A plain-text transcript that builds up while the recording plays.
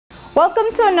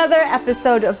Welcome to another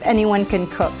episode of Anyone Can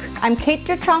Cook. I'm Kate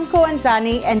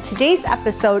Anzani, and today's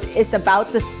episode is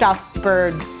about the stuffed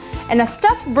bird. And a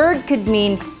stuffed bird could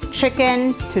mean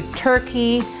chicken to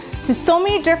turkey to so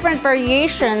many different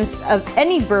variations of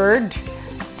any bird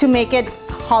to make it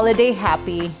holiday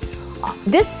happy.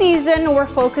 This season we're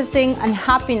focusing on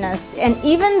happiness, and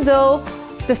even though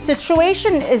the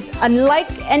situation is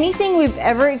unlike anything we've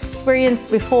ever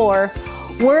experienced before,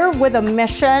 we're with a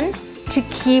mission to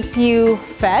keep you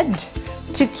fed,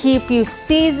 to keep you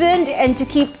seasoned, and to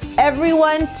keep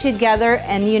everyone together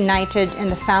and united in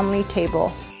the family table.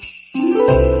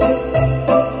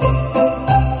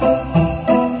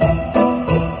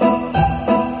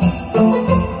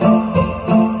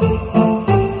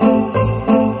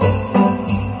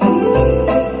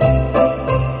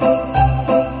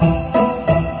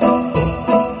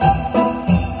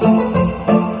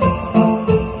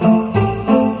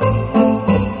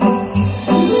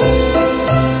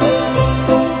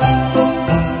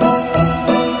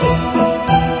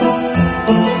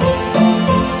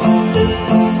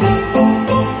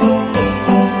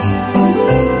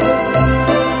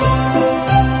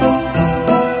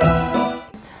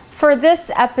 For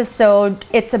this episode,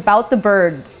 it's about the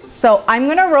bird. So I'm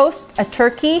gonna roast a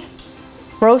turkey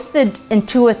roasted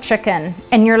into a chicken.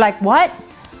 And you're like, what?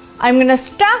 I'm gonna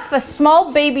stuff a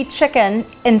small baby chicken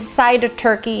inside a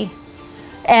turkey.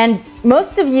 And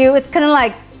most of you, it's kind of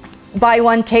like buy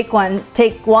one, take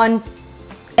one,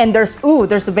 and there's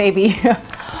a baby.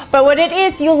 But what it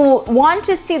is, you'll want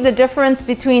to see the difference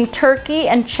between turkey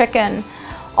and chicken.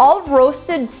 All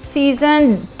roasted,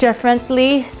 seasoned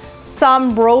differently.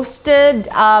 Some roasted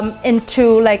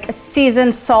into like a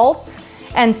seasoned salt,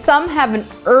 and some have an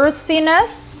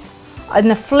earthiness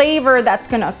and the flavor that's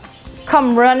gonna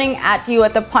come running at you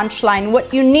at the punchline.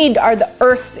 What you need are the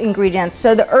earth ingredients.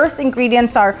 So the earth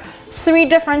ingredients are 3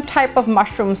 different type of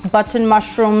mushrooms: button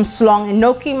mushrooms, long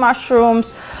enoki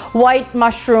mushrooms, white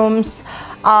mushrooms.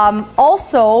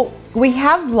 Also, we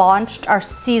have launched our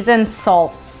seasoned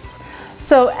salts.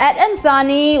 So at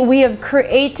Anzani, we have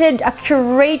created a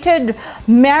curated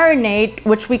marinade,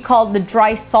 which we call the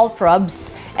dry salt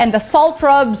rubs. And the salt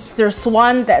rubs, there's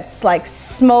one that's like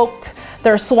smoked,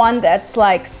 there's one that's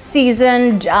like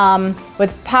seasoned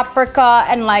with paprika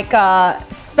and like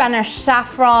Spanish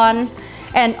saffron.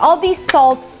 And all these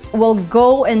salts will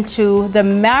go into the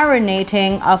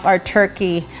marinating of our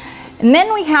turkey. And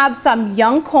then we have some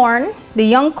young corn. The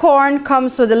young corn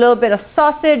comes with a little bit of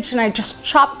sausage, and I just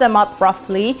chop them up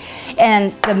roughly.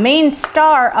 And the main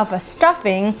star of a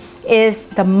stuffing is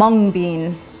the mung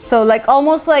bean. So like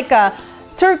almost like a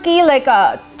turkey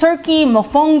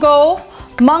mofongo,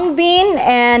 mung bean,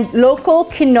 and local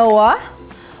quinoa,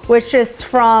 which is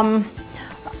from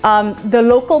the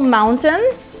local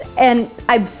mountains, and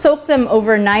I've soaked them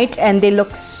overnight and they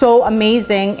look so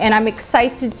amazing, and I'm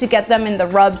excited to get them in the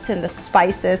rubs and the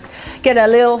spices. Get a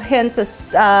little hint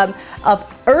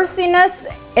of earthiness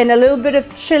and a little bit of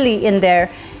chili in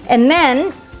there. And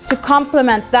then to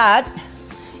complement that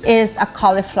is a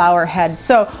cauliflower head.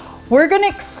 So we're gonna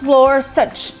explore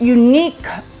such unique,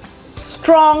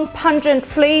 strong, pungent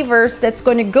flavors that's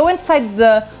going to go inside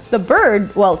the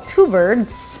bird, well, 2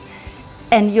 birds.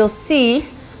 And you'll see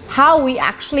how we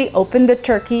actually open the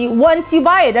turkey once you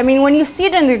buy it. I mean, when you see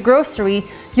it in the grocery,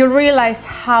 you'll realize,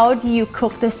 how do you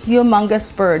cook this humongous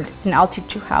bird? And I'll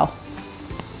teach you how.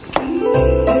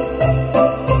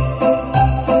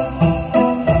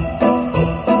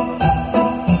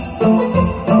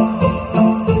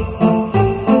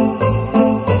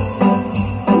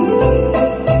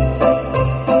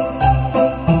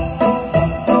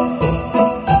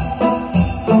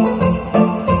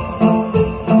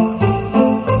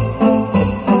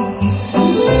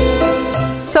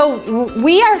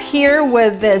 We are here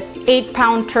with this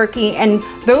 8-pound turkey, and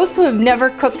those who have never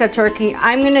cooked a turkey,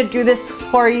 I'm gonna do this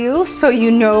for you so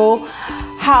you know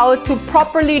how to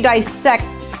properly dissect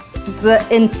the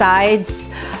insides.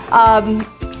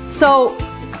 So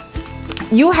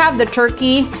you have the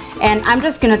turkey, and I'm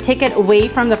just gonna take it away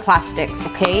from the plastic,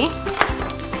 okay?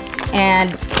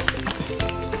 And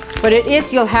what it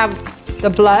is, you'll have the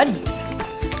blood,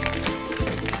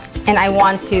 and I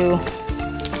want to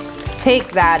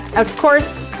take that. Of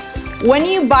course, when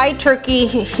you buy turkey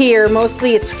here,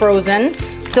 mostly it's frozen,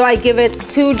 so I give it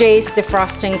 2 days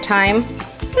defrosting time.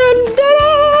 And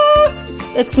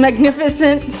ta-da! It's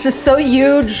magnificent, just so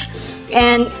huge,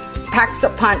 and packs a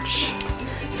punch.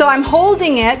 So I'm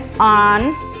holding it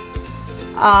on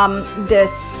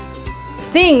this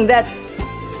thing that's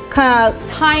kind of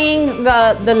tying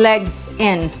the legs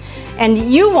in, and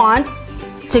you want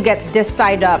to get this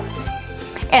side up.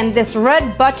 And this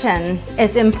red button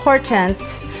is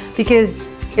important because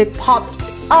it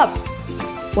pops up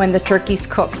when the turkey's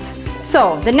cooked.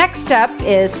 So the next step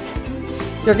is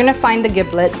you're gonna find the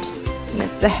giblet, and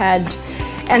it's the head.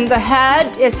 And the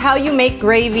head is how you make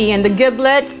gravy, and the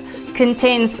giblet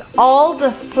contains all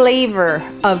the flavor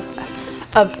of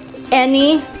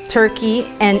any turkey,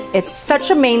 and it's such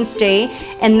a mainstay.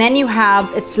 And then you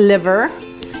have its liver,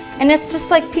 and it's just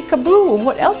like peekaboo.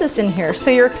 What else is in here? So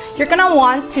you're gonna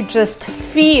want to just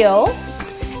feel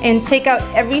and take out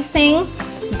everything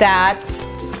that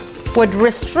would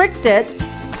restrict it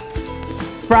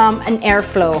from an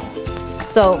airflow.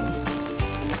 So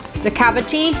the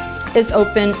cavity is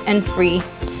open and free.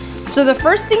 So the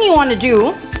first thing you want to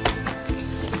do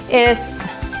is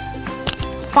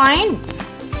find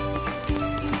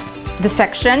the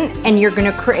section, and you're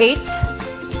going to create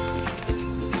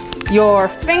your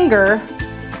finger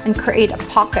and create a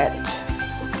pocket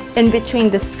in between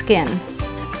the skin.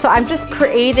 So I'm just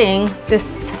creating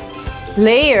this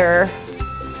layer,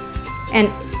 and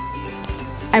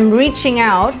I'm reaching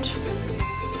out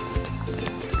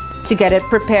to get it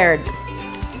prepared.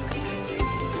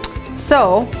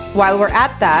 So while we're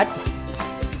at that,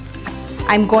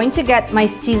 I'm going to get my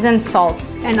seasoned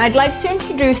salts, and I'd like to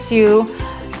introduce you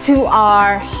to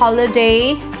our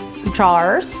holiday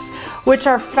jars, which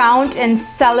are found in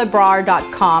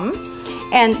celebrar.com.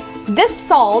 And this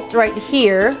salt right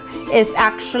here is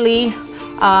actually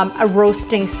a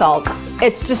roasting salt.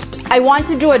 It's just, I want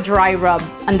to do a dry rub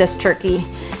on this turkey.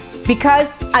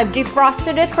 Because I've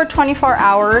defrosted it for 24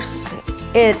 hours,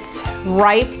 it's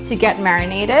ripe to get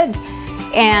marinated.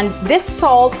 And this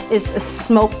salt is a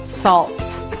smoked salt.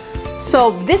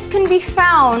 So this can be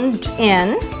found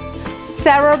in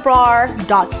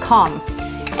celebrar.com.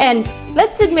 And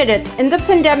let's admit it, in the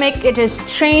pandemic, it has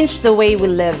changed the way we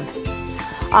live.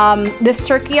 This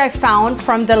turkey I found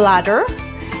from The Ladder,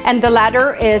 and The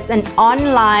Ladder is an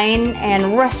online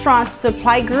and restaurant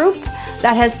supply group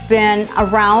that has been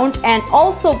around and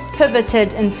also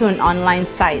pivoted into an online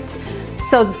site.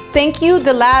 So thank you,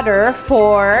 The Ladder,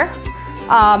 for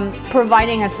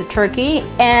providing us the turkey,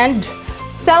 and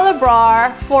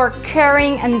Celebrar for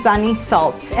carrying Anzani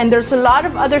salts. And there's a lot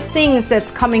of other things that's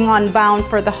coming on bound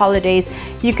for the holidays.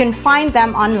 You can find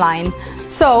them online.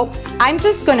 So I'm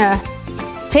just gonna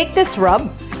take this rub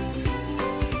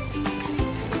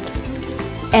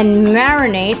and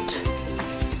marinate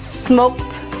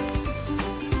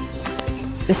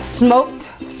the smoked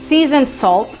seasoned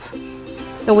salt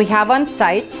that we have on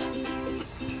site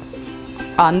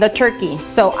on the turkey.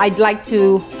 So I'd like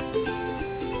to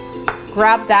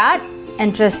grab that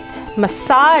and just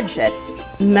massage it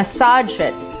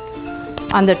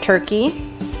on the turkey.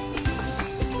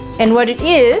 And what it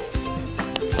is,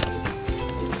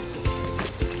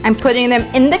 I'm putting them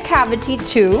in the cavity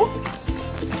too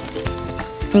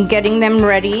and getting them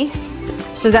ready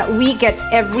so that we get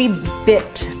every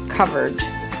bit covered.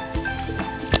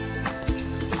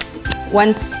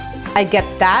 Once I get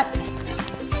that,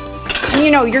 and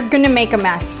you know, you're gonna make a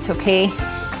mess, okay?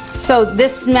 So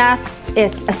this mess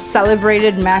is a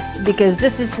celebrated mess because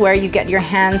this is where you get your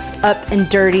hands up and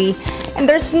dirty, and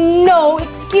there's no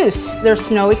excuse. There's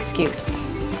no excuse.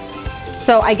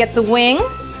 So I get the wing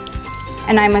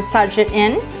and I massage it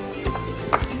in,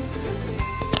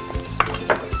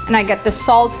 and I get the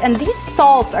salt, and these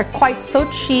salts are quite so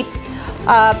cheap.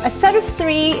 A set of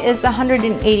 3 is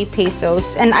 180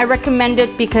 pesos, and I recommend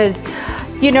it because,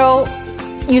 you know,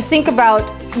 you think about,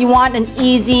 you want an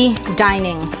easy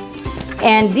dining,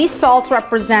 and these salts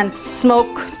represent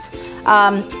smoked,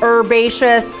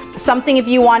 herbaceous, something if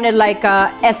you wanted like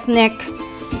a ethnic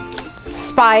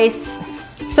spice.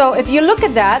 So if you look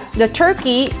at that, the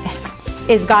turkey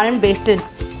is gotten basted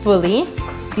fully.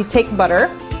 You take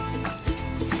butter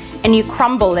and you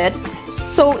crumble it,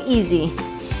 so easy.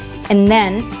 And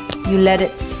then you let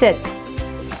it sit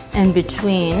in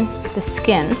between the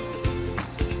skin.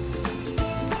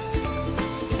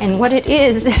 And what it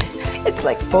is, it's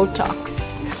like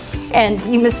Botox. And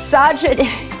you massage it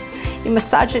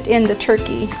in the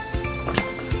turkey.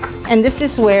 And this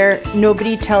is where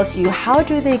nobody tells you, how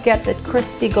do they get that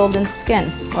crispy golden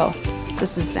skin? Well,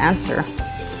 this is the answer.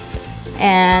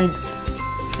 And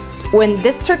when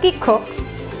this turkey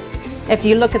cooks, if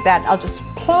you look at that, I'll just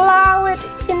plow it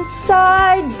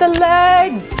inside the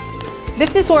legs.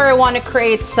 This is where I want to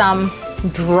create some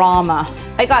drama.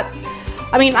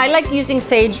 I like using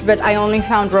sage, but I only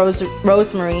found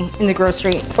rosemary in the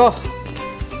grocery. Oh.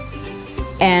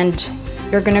 And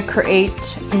you're gonna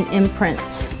create an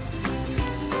imprint.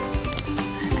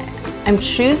 I'm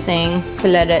choosing to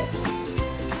let it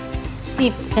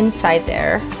seep inside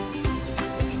there.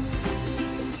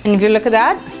 And if you look at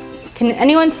that, can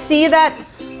anyone see that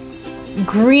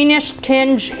greenish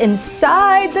tinge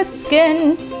inside the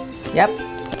skin? Yep,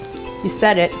 you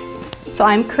said it. So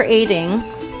I'm creating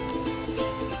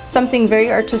something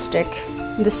very artistic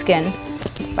in the skin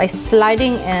by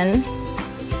sliding in.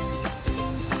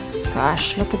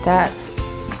 Gosh, look at that.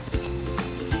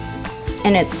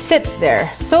 And it sits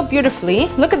there so beautifully.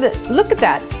 Look at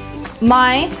that.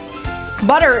 My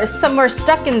butter is somewhere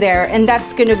stuck in there, and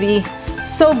that's gonna be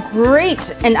so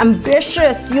great and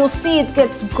ambitious. You'll see it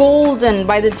gets golden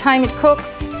by the time it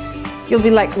cooks. You'll be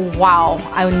like, wow,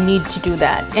 I need to do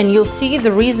that. And you'll see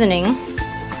the reasoning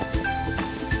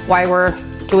why we're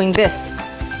doing this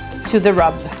to the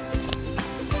rub.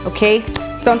 Okay,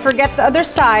 don't forget the other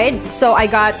side. So I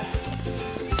got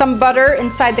some butter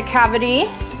inside the cavity,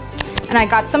 and I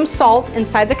got some salt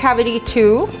inside the cavity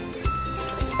too.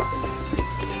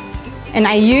 And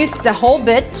I used the whole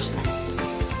bit.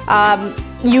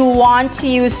 You want to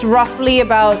use roughly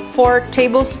about 4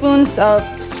 tablespoons of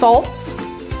salt.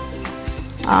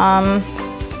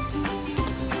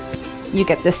 You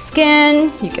get the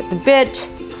skin, you get the bit.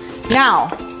 Now,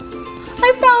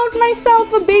 I found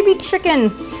myself a baby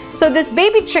chicken. So this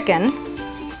baby chicken,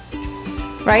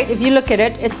 right, if you look at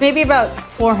it, it's maybe about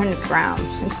 400 grams.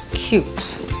 It's cute,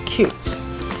 it's cute.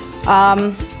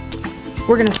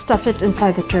 We're gonna stuff it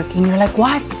inside the turkey. And you're like,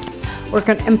 what? We're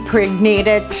gonna impregnate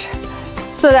it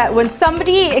so that when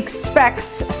somebody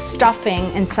expects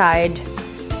stuffing inside,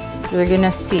 you're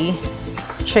gonna see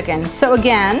chicken. So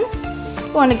again,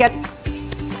 you wanna get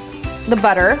the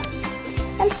butter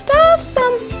and stuff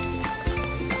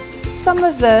some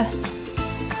of the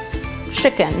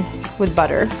chicken with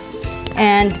butter.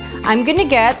 And I'm gonna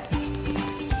get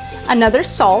another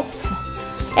salt.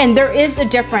 And there is a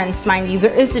difference, mind you,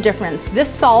 there is a difference. This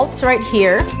salt right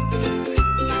here,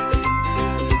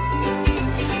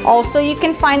 also you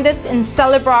can find this in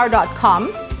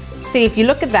celebrar.com. See, if you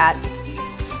look at that,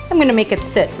 I'm gonna make it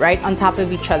sit right on top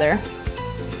of each other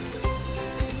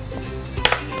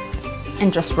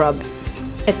and just rub.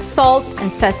 It's salt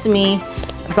and sesame,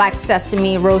 black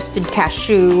sesame, roasted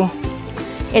cashew.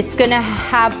 It's gonna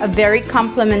have a very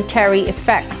complementary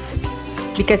effect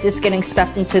because it's getting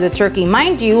stuffed into the turkey.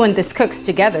 Mind you, when this cooks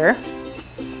together,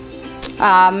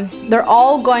 they're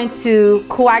all going to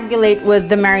coagulate with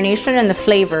the marination and the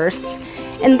flavors.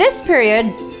 In this period,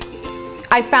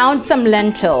 I found some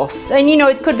lentils, and you know,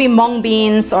 it could be mung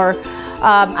beans, or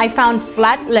I found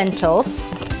flat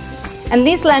lentils. And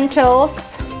these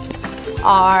lentils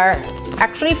are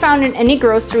actually found in any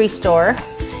grocery store,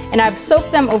 and I've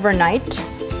soaked them overnight,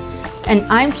 and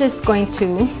I'm just going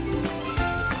to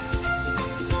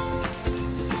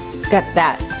get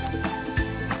that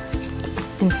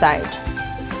inside.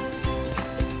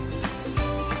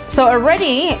 So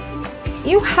already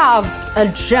you have a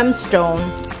gemstone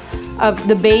of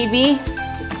the baby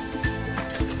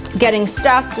getting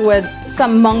stuffed with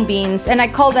some mung beans, and I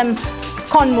call them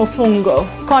con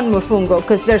mofongo,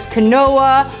 because there's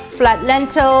quinoa, flat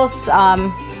lentils,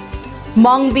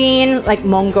 mung bean, like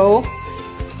mongo.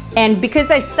 And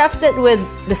because I stuffed it with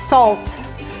the salt,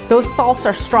 those salts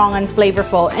are strong and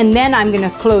flavorful. And then I'm gonna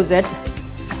close it.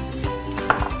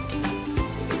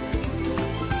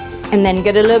 And then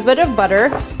get a little bit of butter,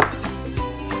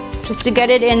 just to get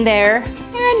it in there,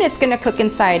 and it's gonna cook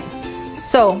inside.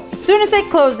 So as soon as I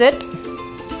close it,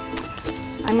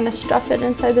 I'm gonna stuff it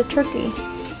inside the turkey.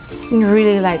 And you're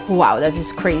really like, wow, that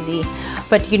is crazy.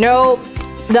 But you know,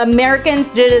 the Americans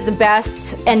did it the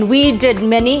best, and we did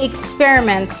many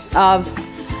experiments of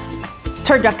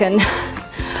turducken,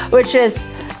 which is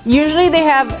usually they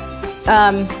have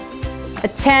a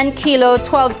 10 kilo,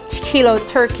 12 kilo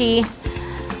turkey.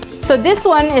 So this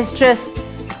one is just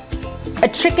a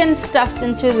chicken stuffed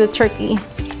into the turkey.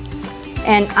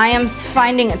 And I am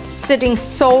finding it sitting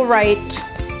so right.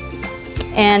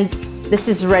 And this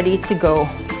is ready to go.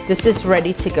 This is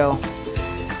ready to go.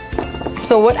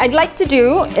 So what I'd like to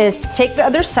do is take the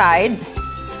other side.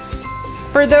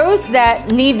 For those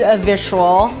that need a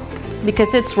visual,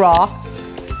 because it's raw,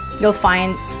 you'll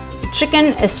find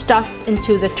chicken is stuffed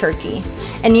into the turkey.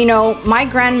 And you know, my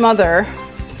grandmother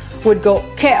would go,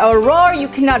 okay, Aurora, you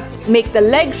cannot make the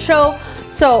leg show.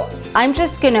 So I'm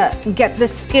just gonna get the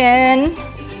skin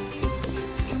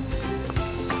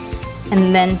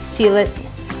and then seal it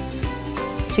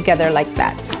together like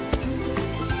that.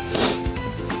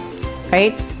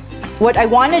 Right? What I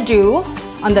want to do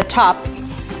on the top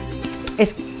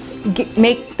is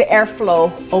make the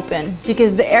airflow open,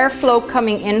 because the airflow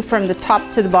coming in from the top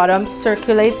to the bottom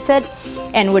circulates it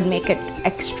and would make it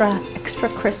extra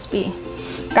crispy.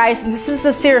 Guys, this is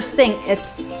a serious thing.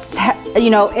 It's, you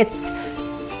know, it's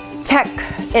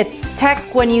it's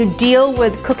tech when you deal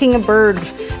with cooking a bird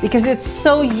because it's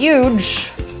so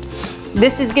huge.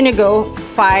 This is gonna go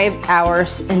 5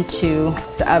 hours into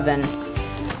the oven.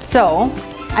 So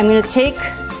I'm gonna take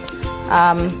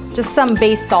just some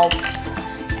base salts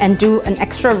and do an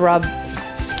extra rub.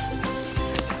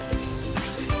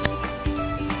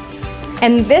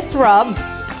 And this rub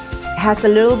has a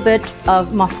little bit of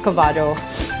muscovado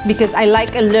because I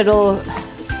like a little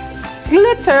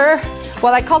glitter.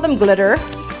 Well, I call them glitter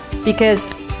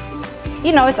because,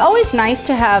 you know, it's always nice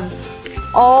to have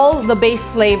all the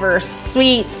base flavors,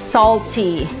 sweet,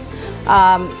 salty,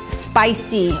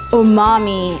 spicy,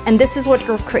 umami, and this is what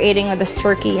you're creating with this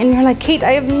turkey. And you're like, Kate,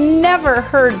 I have never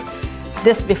heard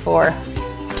this before.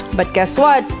 But guess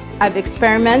what? I've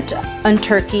experimented on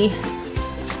turkey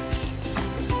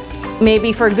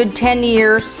maybe for a good 10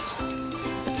 years,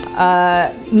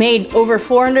 made over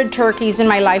 400 turkeys in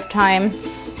my lifetime,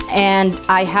 and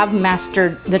I have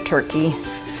mastered the turkey.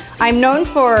 I'm known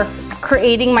for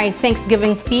creating my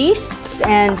Thanksgiving feasts,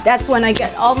 and that's when I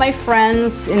get all my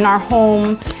friends in our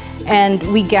home and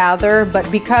we gather, but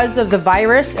because of the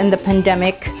virus and the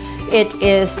pandemic, it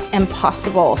is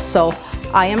impossible. So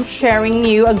I am sharing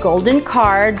you a golden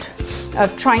card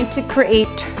of trying to create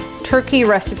turkey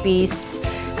recipes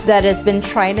that has been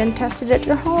tried and tested at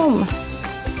your home.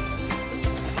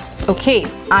 Okay,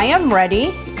 I am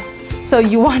ready. So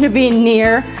you want to be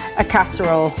near a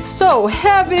casserole. So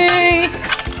heavy!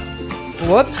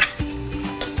 Whoops.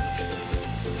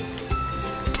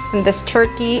 And this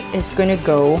turkey is going to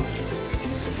go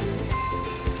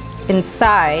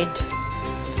inside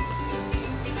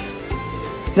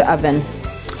the oven.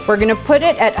 We're going to put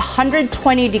it at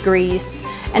 120 degrees.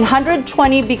 And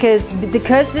 120 because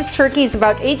this turkey is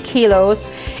about 8 kilos,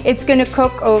 it's going to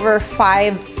cook over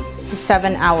 5 to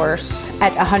 7 hours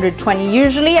at 120.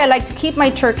 Usually I like to keep my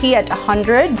turkey at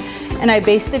 100 and I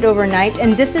baste it overnight.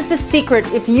 And this is the secret.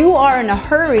 If you are in a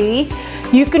hurry,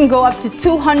 you can go up to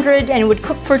 200 and it would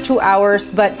cook for 2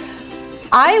 hours. But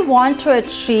I want to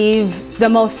achieve the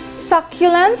most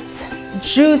succulent,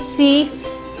 juicy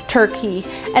turkey.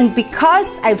 And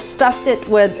because I've stuffed it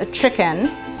with a chicken,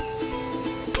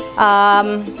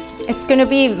 it's going to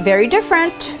be very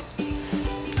different.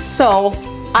 So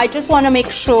I just want to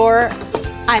make sure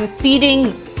I'm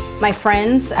feeding my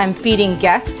friends, I'm feeding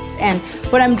guests, and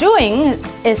what I'm doing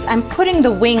is I'm putting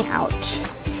the wing out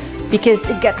because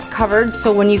it gets covered,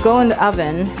 so when you go in the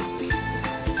oven,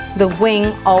 the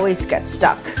wing always gets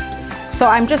stuck. So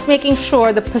I'm just making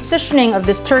sure the positioning of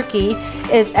this turkey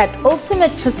is at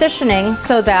ultimate positioning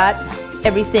so that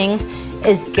everything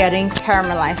is getting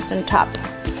caramelized on top.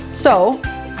 So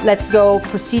let's go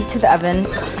proceed to the oven.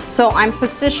 So I'm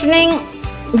positioning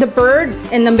the bird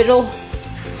in the middle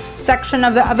section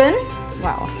of the oven.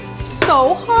 Wow,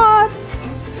 so hot.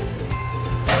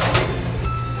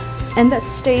 And that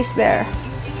stays there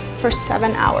for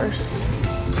 7 hours.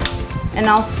 And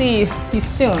I'll see you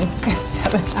soon in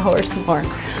 7 hours more.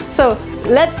 So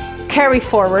let's carry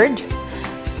forward.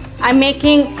 I'm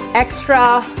making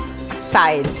extra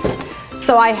sides.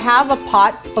 So I have a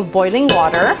pot of boiling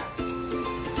water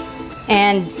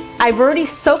and I've already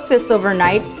soaked this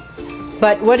overnight,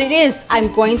 but what it is,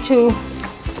 I'm going to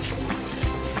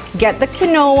get the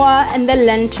quinoa and the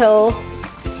lentil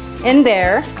in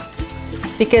there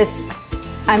because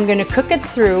I'm going to cook it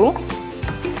through.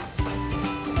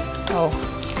 Oh,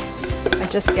 I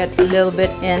just get a little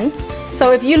bit in.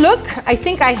 So if you look, I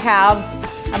think I have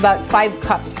about 5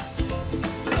 cups.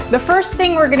 The first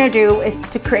thing we're gonna do is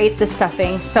to create the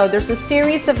stuffing. So there's a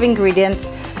series of ingredients.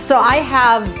 So I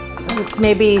have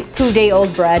maybe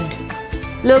 2-day-old bread,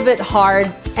 a little bit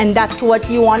hard, and that's what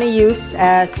you wanna use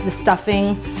as the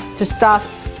stuffing to stuff.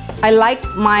 I like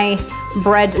my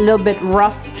bread a little bit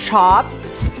rough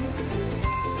chopped.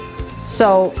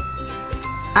 So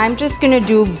I'm just gonna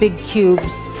do big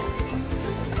cubes.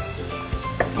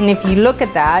 And if you look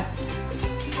at that,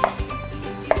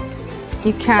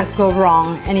 you can't go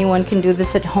wrong. Anyone can do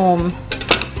this at home.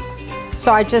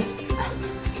 So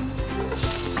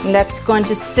that's going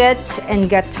to sit and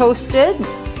get toasted.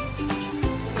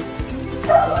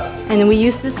 And we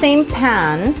use the same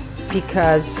pan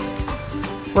because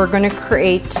we're going to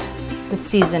create the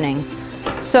seasoning.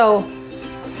 So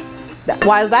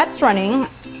while that's running,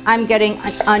 I'm getting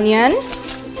an onion.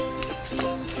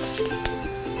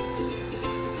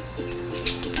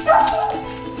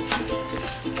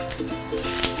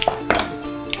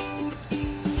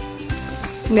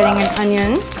 I'm getting an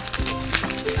onion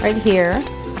right here.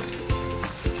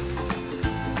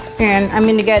 And I'm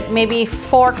going to get maybe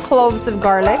 4 cloves of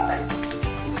garlic.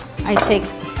 I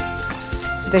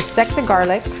dissect the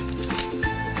garlic.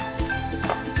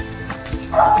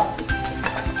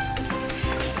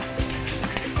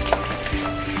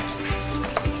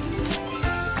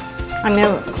 I'm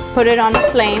gonna put it on the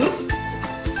flame.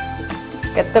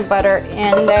 Get the butter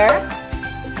in there.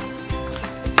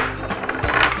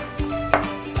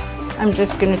 I'm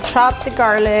just gonna chop the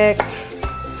garlic.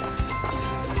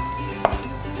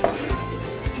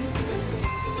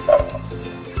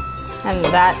 And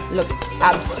that looks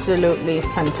absolutely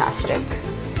fantastic.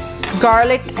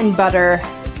 Garlic and butter,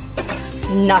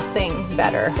 nothing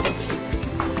better.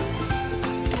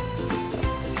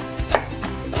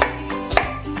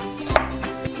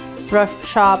 Rough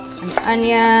chop an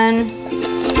onion.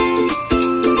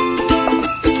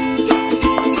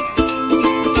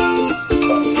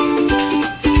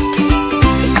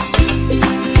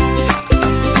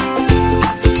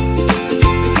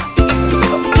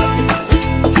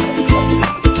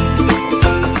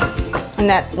 And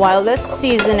that while that's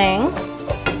seasoning,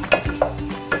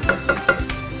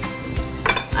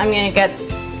 I'm gonna get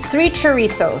 3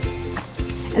 chorizos.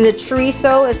 And the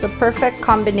chorizo is a perfect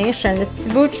combination. It's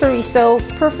Cebu chorizo,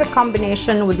 perfect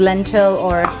combination with lentil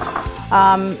or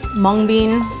mung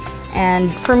bean.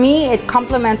 And for me, it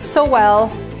complements so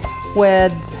well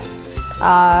with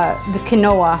the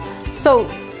quinoa. So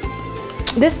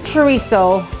this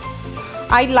chorizo,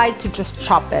 I like to just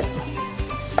chop it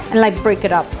and like break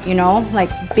it up, you know, like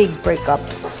big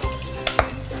breakups.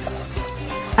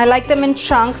 I like them in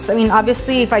chunks. I mean,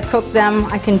 obviously if I cook them,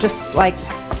 I can just like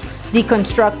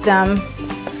deconstruct them.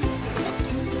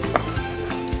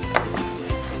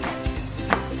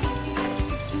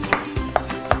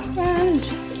 And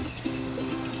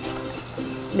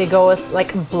they go as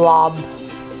like a blob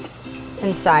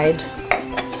inside.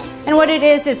 And what it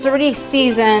is, it's already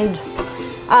seasoned.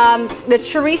 The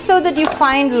chorizo that you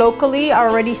find locally are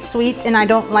already sweet, and I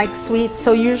don't like sweet,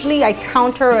 so usually I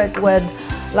counter it with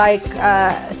like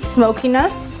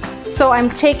smokiness. So I'm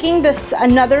taking this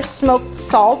another smoked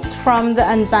salt from the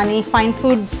Anzani Fine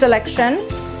Food Selection.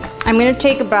 I'm gonna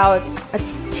take about a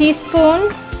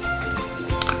teaspoon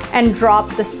and drop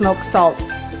the smoked salt.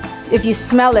 If you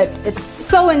smell it, it's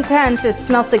so intense, it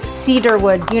smells like cedar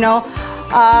wood, you know.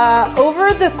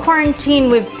 Over the quarantine,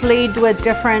 we've played with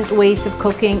different ways of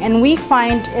cooking, and we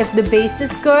find if the base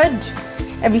is good,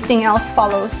 everything else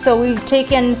follows. So we've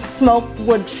taken smoked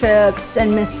wood chips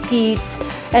and mesquite,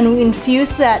 and we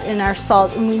infuse that in our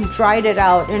salt, and we dried it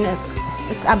out, and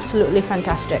it's absolutely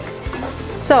fantastic.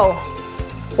 So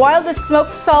while the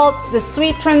smoked salt, the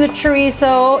sweet from the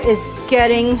chorizo is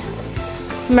getting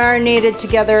marinated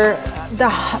together, the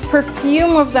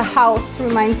perfume of the house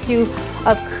reminds you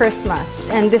of Christmas.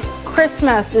 And this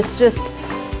Christmas is just,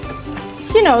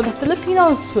 you know, the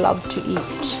Filipinos love to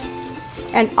eat.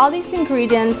 And all these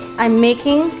ingredients, I'm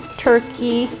making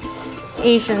turkey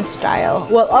Asian style.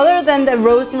 Well, other than the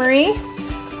rosemary,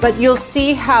 but you'll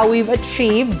see how we've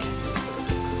achieved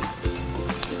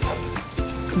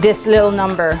this little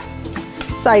number.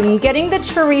 So I'm getting the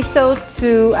chorizo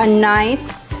to a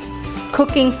nice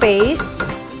cooking phase.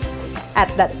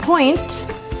 At that point,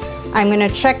 I'm gonna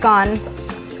check on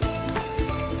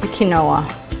the quinoa.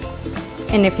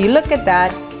 And if you look at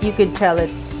that, you could tell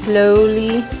it's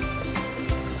slowly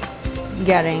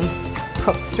getting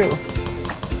cooked through.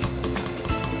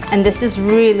 And this is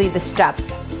really the step.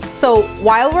 So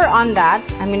while we're on that,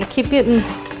 I'm gonna keep it in,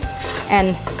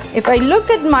 and if I look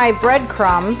at my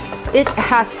breadcrumbs, it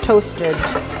has toasted.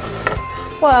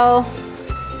 Well,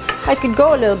 I could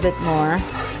go a little bit more.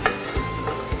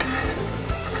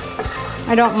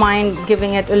 I don't mind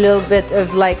giving it a little bit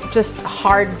of like just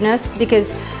hardness,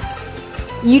 because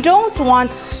you don't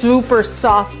want super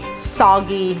soft,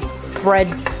 soggy bread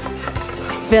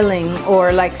filling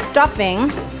or like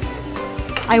stuffing.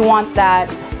 I want that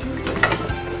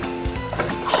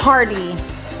hearty.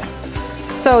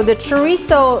 So the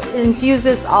chorizo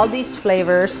infuses all these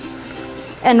flavors,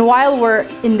 and while we're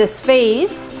in this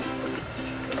phase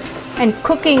and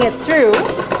cooking it through,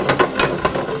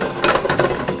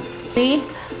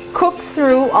 cook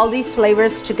through all these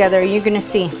flavors together, you're gonna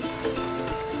see.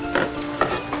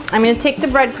 I'm gonna take the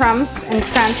breadcrumbs and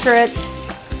transfer it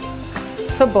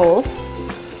to a bowl.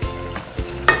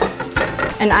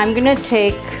 And I'm gonna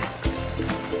take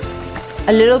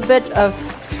a little bit of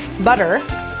butter.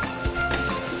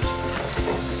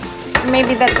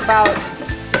 Maybe that's about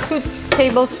 2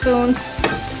 tablespoons.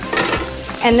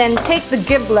 And then take the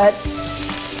giblet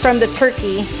from the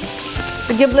turkey.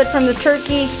 The giblet from the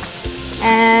turkey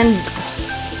and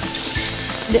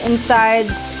the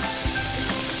insides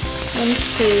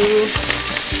into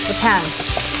the pan.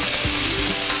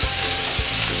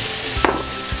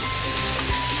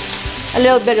 A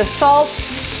little bit of salt.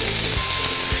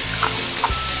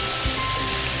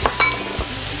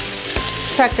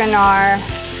 Check on our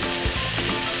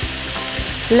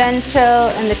lentil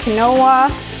and the quinoa.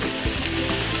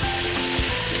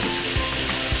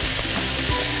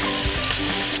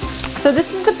 So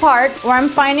this is the part where I'm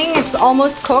finding it's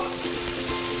almost cooked.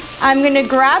 I'm gonna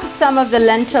grab some of the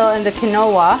lentil and the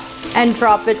quinoa and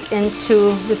drop it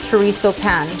into the chorizo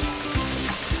pan.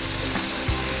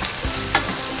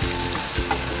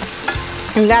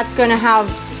 And that's gonna have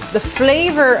the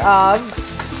flavor of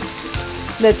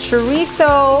the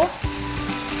chorizo.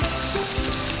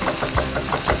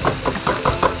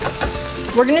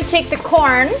 We're gonna take the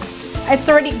corn. It's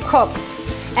already cooked.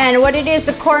 And what it is,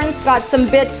 the corn's got some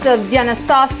bits of Vienna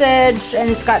sausage, and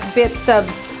it's got bits of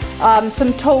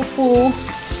some tofu,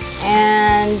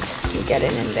 and you get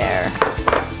it in there.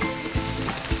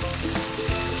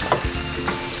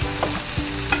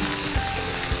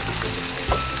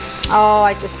 Oh,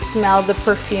 I just smell the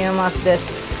perfume of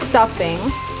this stuffing.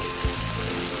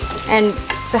 And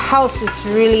the house is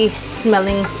really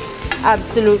smelling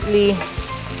absolutely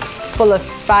full of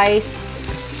spice.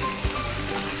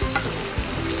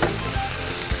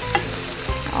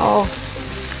 Oh,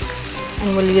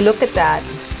 and will you look at that?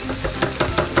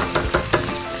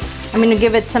 I'm gonna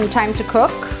give it some time to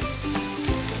cook.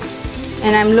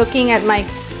 And I'm looking at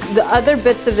the other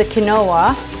bits of the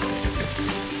quinoa.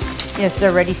 It's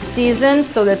already seasoned,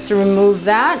 so let's remove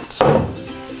that.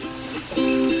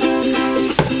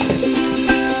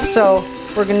 So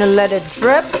we're gonna let it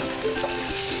drip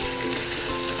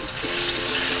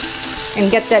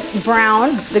and get that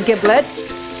brown, the giblet.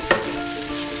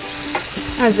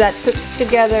 As that cooks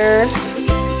together.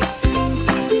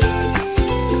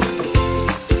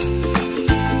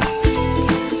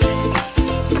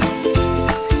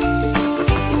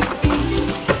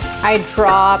 I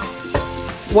drop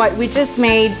what we just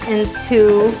made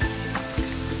into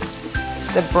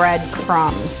the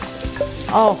breadcrumbs.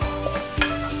 Oh,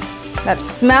 that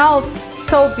smells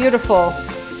so beautiful.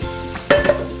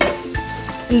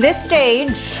 In this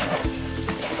stage,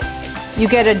 you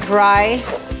get a dry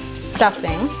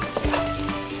stuffing.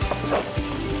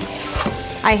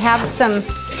 I have some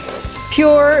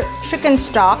pure chicken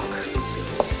stock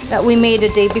that we made a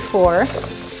day before.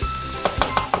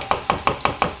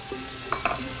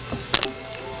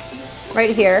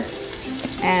 Right here.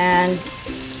 And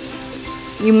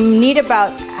you need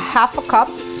about half a cup.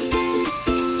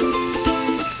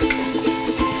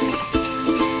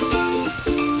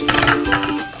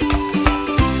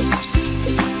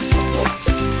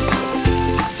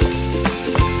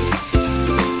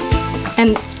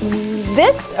 And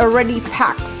this already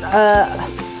packs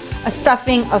a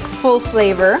stuffing of full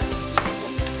flavor.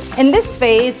 In this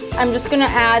phase, I'm just gonna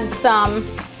add some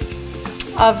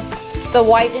of the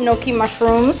white enoki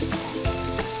mushrooms.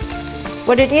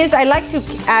 What it is, I like to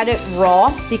add it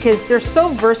raw because they're so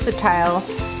versatile,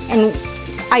 and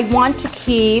I want to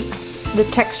keep the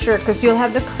texture because you'll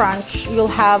have the crunch, you'll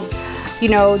have, you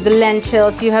know, the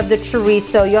lentils, you have the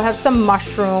chorizo, you'll have some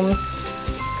mushrooms.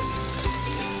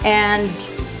 And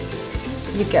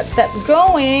you get that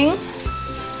going,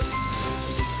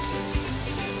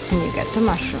 and you get the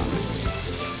mushrooms.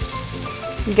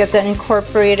 You get that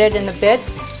incorporated in a bit.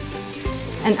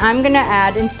 And I'm gonna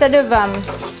add, instead of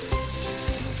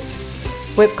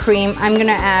whipped cream, I'm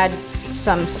gonna add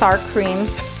some sour cream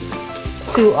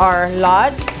to our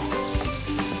lot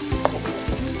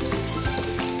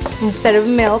instead of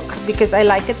milk, because I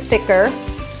like it thicker.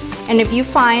 And if you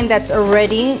find that's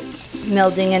already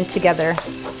melding in together,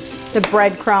 the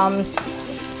breadcrumbs,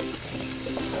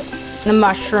 the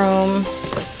mushroom,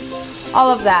 all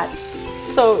of that.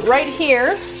 So right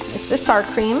here is the sour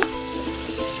cream.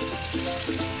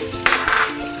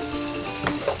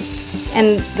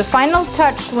 And the final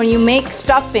touch when you make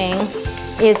stuffing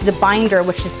is the binder,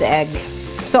 which is the egg.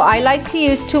 So I like to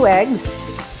use 2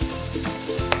 eggs.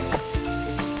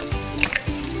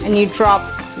 And you drop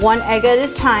 1 egg at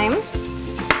a time.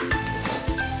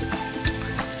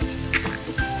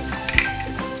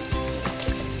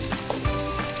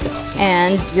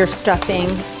 And your stuffing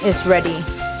is ready.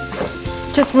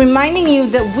 Just reminding you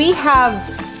that we have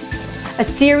a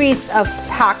series of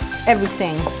packed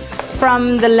everything,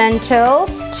 from the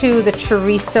lentils to the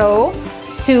chorizo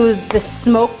to the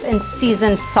smoked and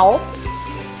seasoned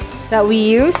salts that we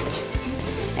used,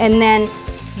 and then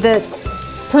the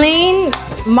plain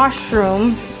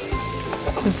mushroom,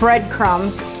 the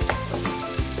breadcrumbs,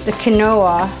 the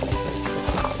quinoa,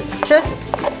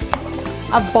 just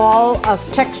a ball of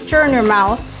texture in your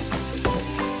mouth.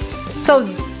 So,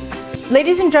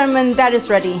 ladies and gentlemen, that is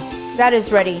ready. That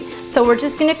is ready. So we're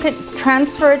just gonna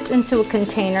transfer it into a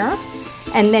container,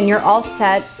 and then you're all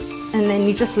set. And then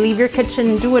you just leave your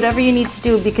kitchen and do whatever you need to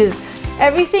do, because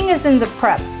Everything is in the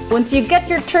prep. Once you get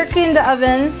your turkey in the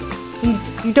oven,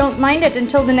 you don't mind it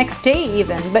until the next day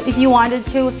even. But if you wanted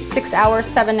to, 6 hours,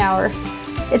 7 hours,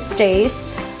 it stays.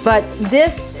 But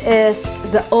this is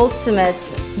the ultimate.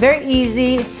 Very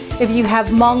easy. If you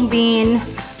have mung bean,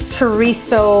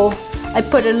 chorizo, I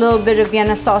put a little bit of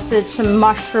Vienna sausage, some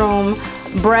mushroom,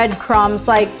 breadcrumbs.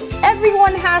 Like,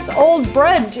 everyone has old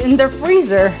bread in their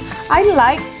freezer. I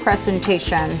like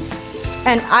presentation.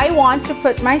 And I want to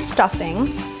put my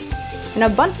stuffing in a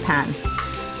bundt pan.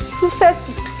 Who says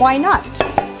why not?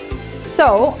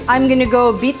 So I'm gonna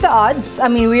go beat the odds. I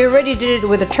mean, we already did it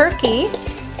with a turkey,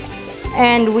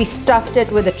 and we stuffed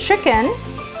it with a chicken,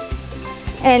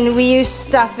 and we used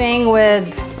stuffing with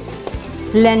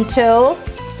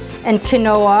lentils and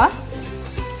quinoa.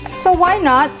 So why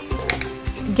not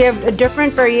give a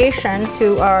different variation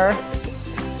to our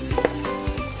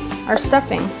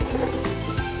stuffing?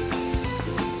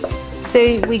 So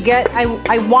we get,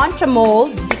 I want a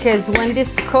mold because when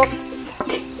this cooks,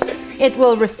 it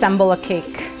will resemble a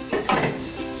cake.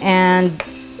 And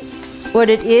what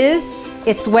it is,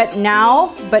 it's wet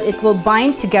now, but it will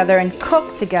bind together and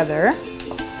cook together.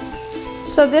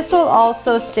 So this will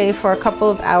also stay for a couple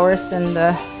of hours in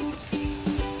the,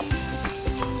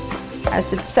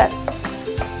 as it sets.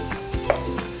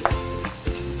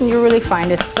 And you really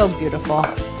find it so beautiful.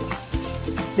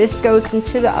 This goes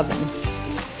into the oven.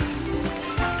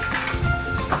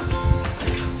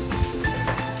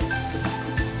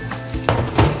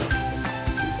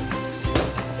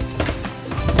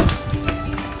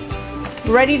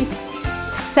 Ready to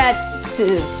set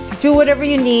to do whatever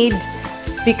you need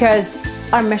because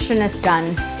our mission is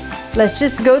done. Let's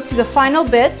just go to the final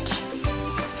bit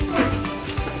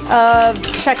of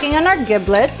checking on our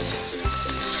giblet.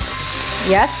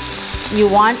 Yes, you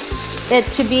want it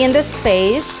to be in this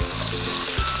phase.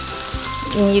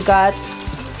 And you got,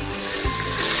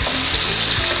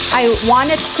 I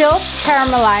want it still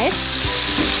caramelized.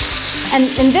 And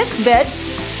in this bit,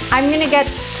 I'm gonna get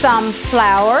some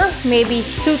flour, maybe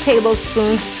 2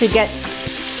 tablespoons to get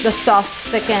the sauce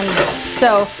thickened.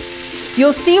 So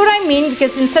you'll see what I mean,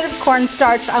 because instead of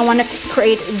cornstarch, I want to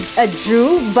create a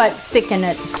jus but thicken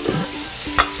it.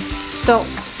 So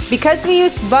because we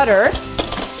used butter,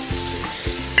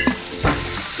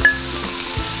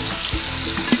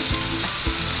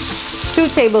 two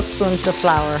tablespoons of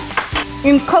flour.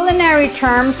 In culinary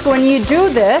terms, when you do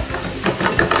this,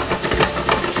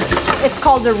 it's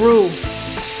called a roux.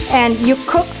 And you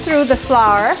cook through the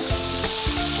flour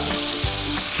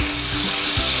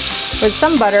with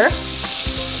some butter.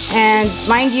 And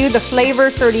mind you, the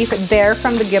flavor's already there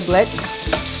from the giblet.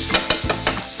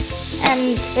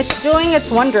 And it's doing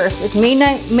its wonders. It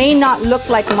may not look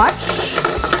like much,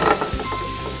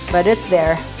 but it's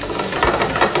there.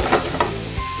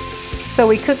 So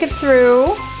we cook it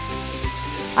through.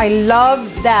 I love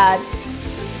that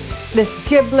this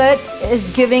giblet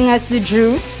is giving us the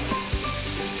juice.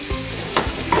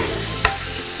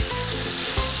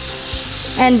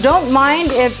 And don't mind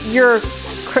if you're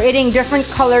creating different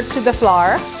color to the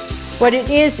flour. What it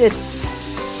is, it's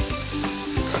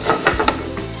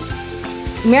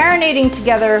marinating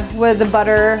together with the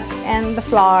butter and the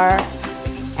flour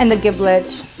and the giblet.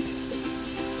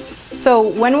 So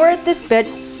when we're at this bit,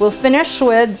 we'll finish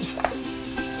with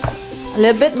a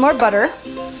little bit more butter.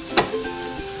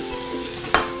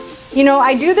 You know,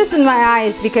 I do this in my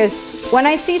eyes because when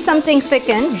I see something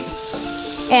thickened,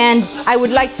 and I would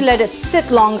like to let it sit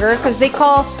longer, because they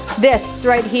call this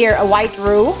right here a white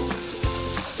roux.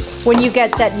 When you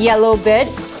get that yellow bit,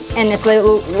 and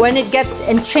when it gets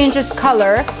and changes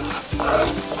color,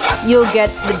 you'll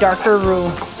get the darker roux.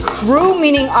 Roux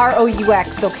meaning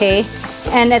R-O-U-X, okay?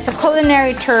 And it's a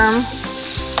culinary term,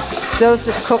 those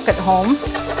that cook at home.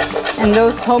 And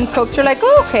those home cooks are like,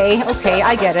 oh, okay,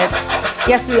 I get it.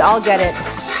 Yes, we all get it.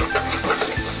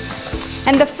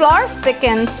 And the flour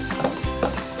thickens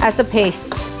as a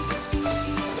paste.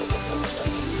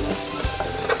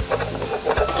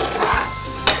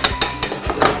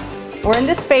 We're in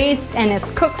this phase and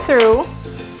it's cooked through.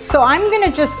 So I'm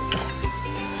gonna just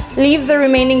leave the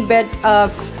remaining bit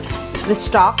of the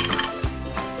stock.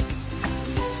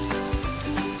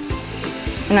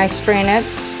 And I strain it.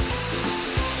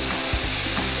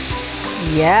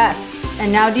 Yes.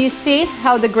 And now do you see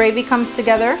how the gravy comes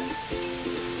together?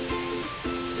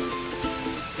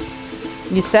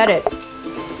 You said it.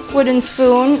 Wooden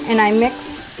spoon, and I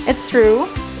mix it through.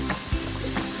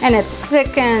 And it's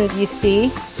thickened, you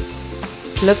see.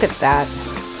 Look at that.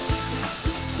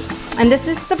 And this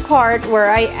is the part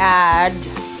where I add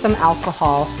some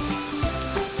alcohol.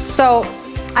 So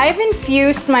I've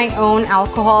infused my own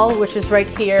alcohol, which is right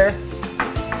here.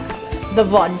 the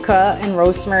vodka and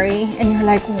rosemary, and you're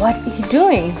like, what are you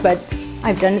doing? But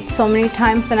I've done it so many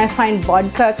times, and I find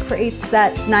vodka creates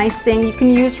that nice thing. You can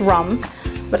use rum,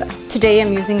 but today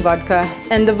I'm using vodka,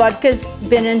 and the vodka's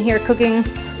been in here cooking,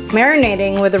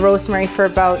 marinating with the rosemary for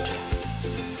about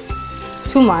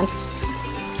 2 months.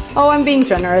 Oh, I'm being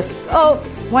generous. Oh,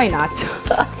 why not?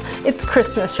 It's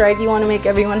Christmas, right? You want to make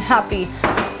everyone happy.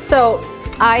 So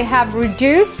I have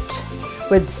reduced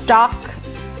with stock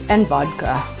and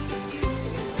vodka.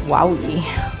 Wowie.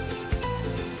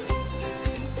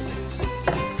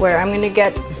 Where I'm gonna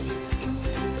get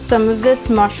some of this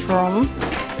mushroom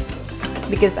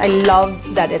because I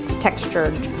love that it's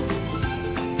textured.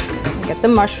 Get the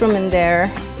mushroom in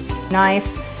there, knife.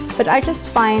 But I just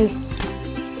find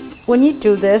when you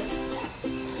do this,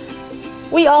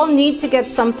 we all need to get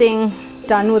something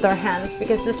done with our hands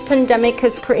because this pandemic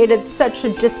has created such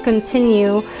a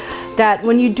discontinue that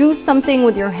when you do something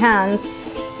with your hands,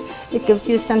 it gives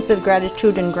you a sense of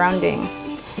gratitude and grounding.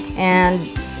 And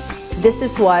this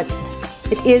is what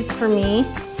it is for me.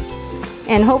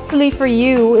 And hopefully for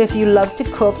you, if you love to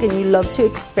cook and you love to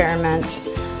experiment.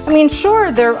 I mean,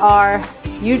 sure, there are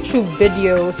YouTube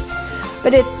videos,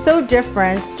 but it's so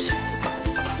different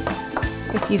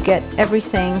if you get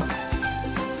everything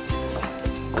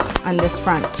on this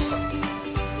front.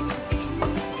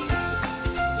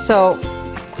 So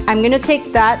I'm gonna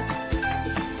take that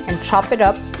and chop it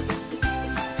up.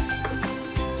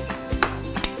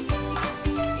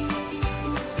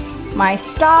 My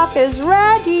stock is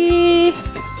ready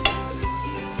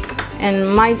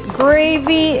and my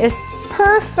gravy is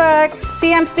perfect.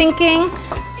 See, I'm thinking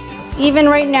even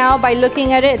right now by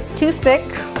looking at it, it's too thick.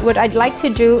 What I'd like to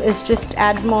do is just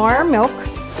add more milk.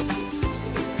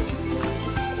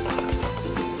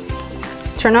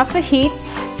 Turn off the heat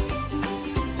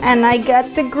and I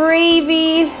get the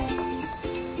gravy.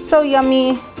 So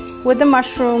yummy with the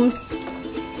mushrooms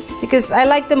because I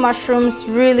like the mushrooms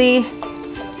really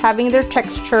having their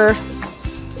texture.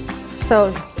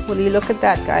 So will you look at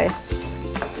that, guys?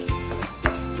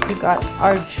 We got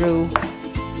our jus.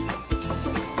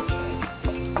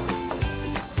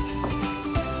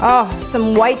 Oh,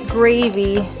 some white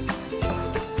gravy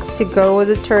to go with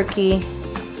the turkey.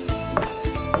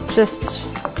 Just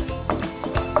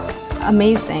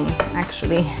amazing,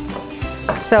 actually.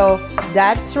 So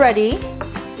that's ready.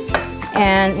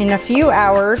 And in a few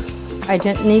hours, I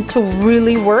didn't need to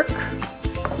really work.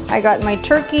 I got my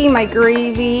turkey, my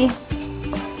gravy,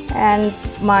 and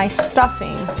my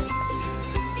stuffing.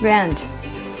 Grand.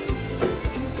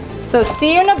 So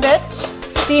see you in a bit.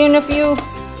 See you in a few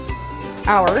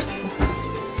hours.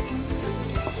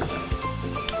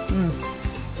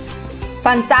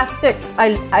 Fantastic.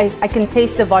 I can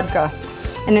taste the vodka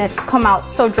and it's come out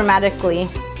so dramatically.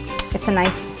 It's a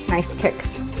nice kick.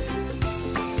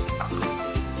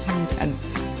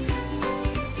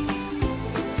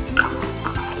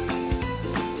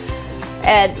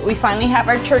 And we finally have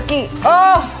our turkey.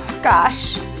 Oh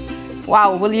gosh.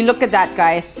 Wow, will you look at that,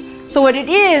 guys? So what it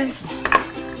is,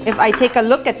 if I take a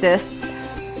look at this,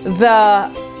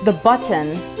 the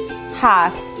button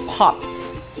has popped.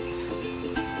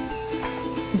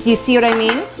 Do you see what I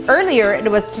mean? Earlier it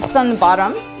was just on the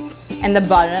bottom and the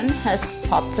button has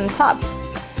popped on top.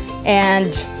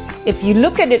 And if you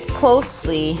look at it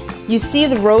closely, you see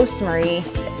the rosemary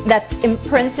that's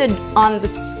imprinted on the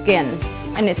skin.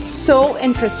 And it's so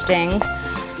interesting.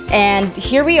 And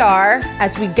here we are,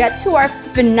 as we get to our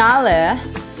finale,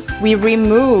 we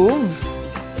remove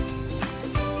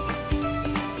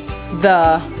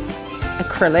the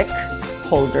acrylic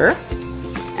holder.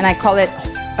 And I call it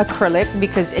acrylic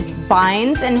because it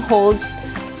binds and holds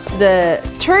the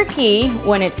turkey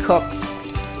when it cooks.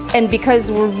 And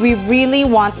because we really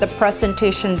want the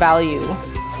presentation value.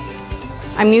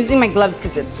 I'm using my gloves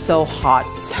because it's so hot.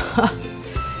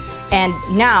 And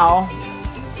now,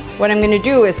 what I'm gonna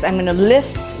do is I'm gonna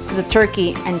lift the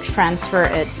turkey and transfer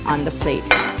it on the plate.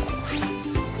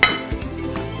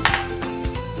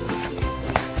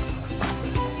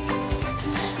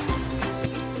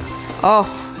 Oh,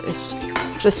 it's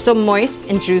just so moist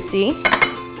and juicy.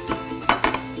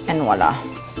 And voila.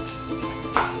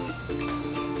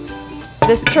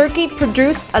 This turkey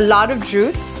produced a lot of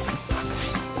juice.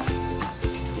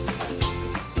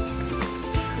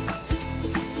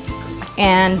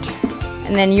 And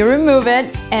then you remove it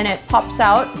and it pops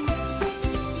out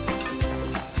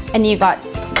and you got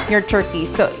your turkey.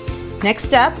 So next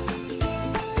step,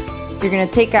 you're gonna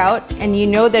take out and you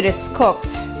know that it's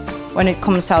cooked when it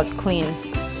comes out clean.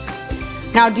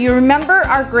 Now, do you remember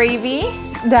our gravy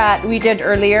that we did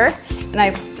earlier? And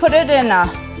I put it in a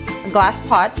glass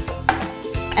pot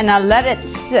and I let it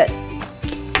sit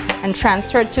and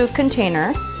transfer it to a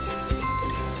container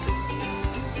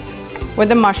with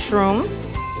the mushroom.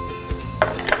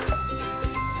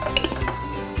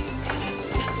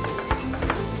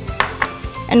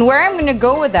 And where I'm gonna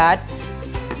go with that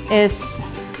is,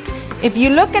 if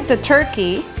you look at the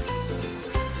turkey,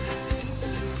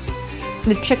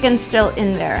 the chicken's still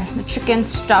in there. The chicken's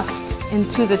stuffed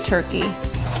into the turkey.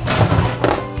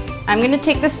 I'm gonna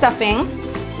take the stuffing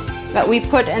that we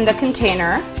put in the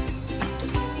container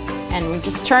and we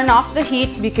just turn off the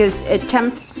heat because it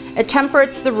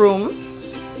temperates the room,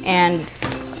 and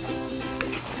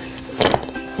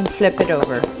flip it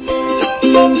over.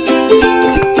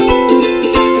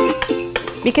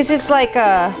 Because it's like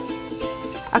a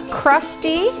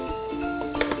crusty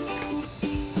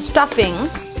stuffing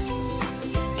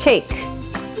cake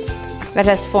that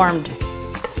has formed.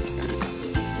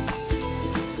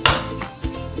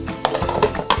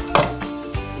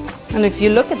 And if you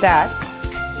look at that,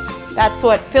 that's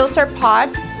what fills our pot.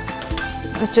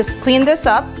 Let's just clean this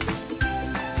up.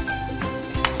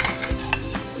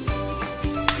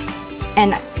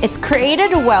 And it's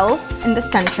created a well in the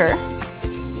center.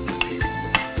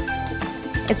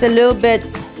 It's a little bit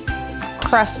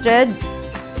crusted.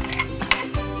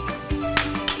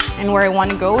 And where I want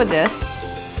to go with this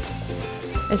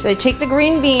is I take the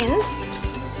green beans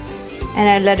and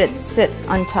I let it sit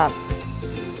on top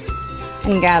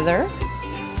and gather.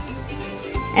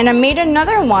 And I made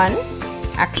another one,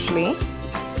 actually,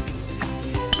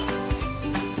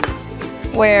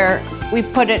 where we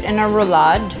put it in a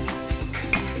roulade.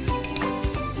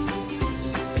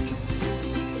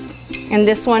 And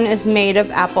this one is made of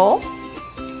apple.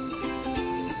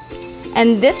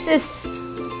 And this is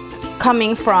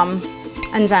coming from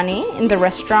Anzani in the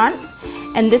restaurant.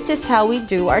 And this is how we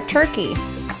do our turkey.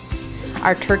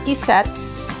 Our turkey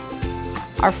sets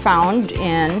are found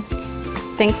in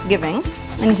Thanksgiving.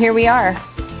 And here we are.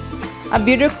 A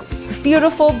beautiful,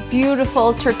 beautiful,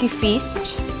 beautiful turkey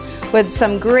feast with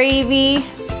some gravy,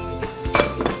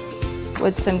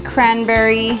 with some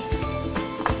cranberry,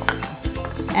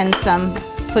 and some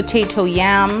potato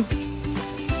yam.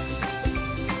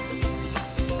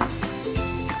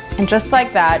 And just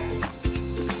like that,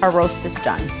 our roast is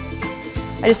done.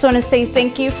 I just want to say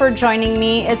thank you for joining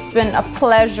me. It's been a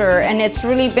pleasure, and it's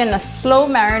really been a slow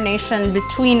marination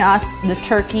between us, the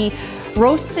turkey,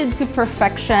 roasted to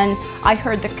perfection. I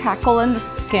heard the cackle in the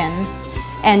skin,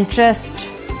 and just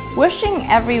wishing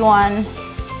everyone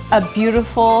a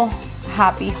beautiful,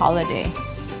 happy holiday.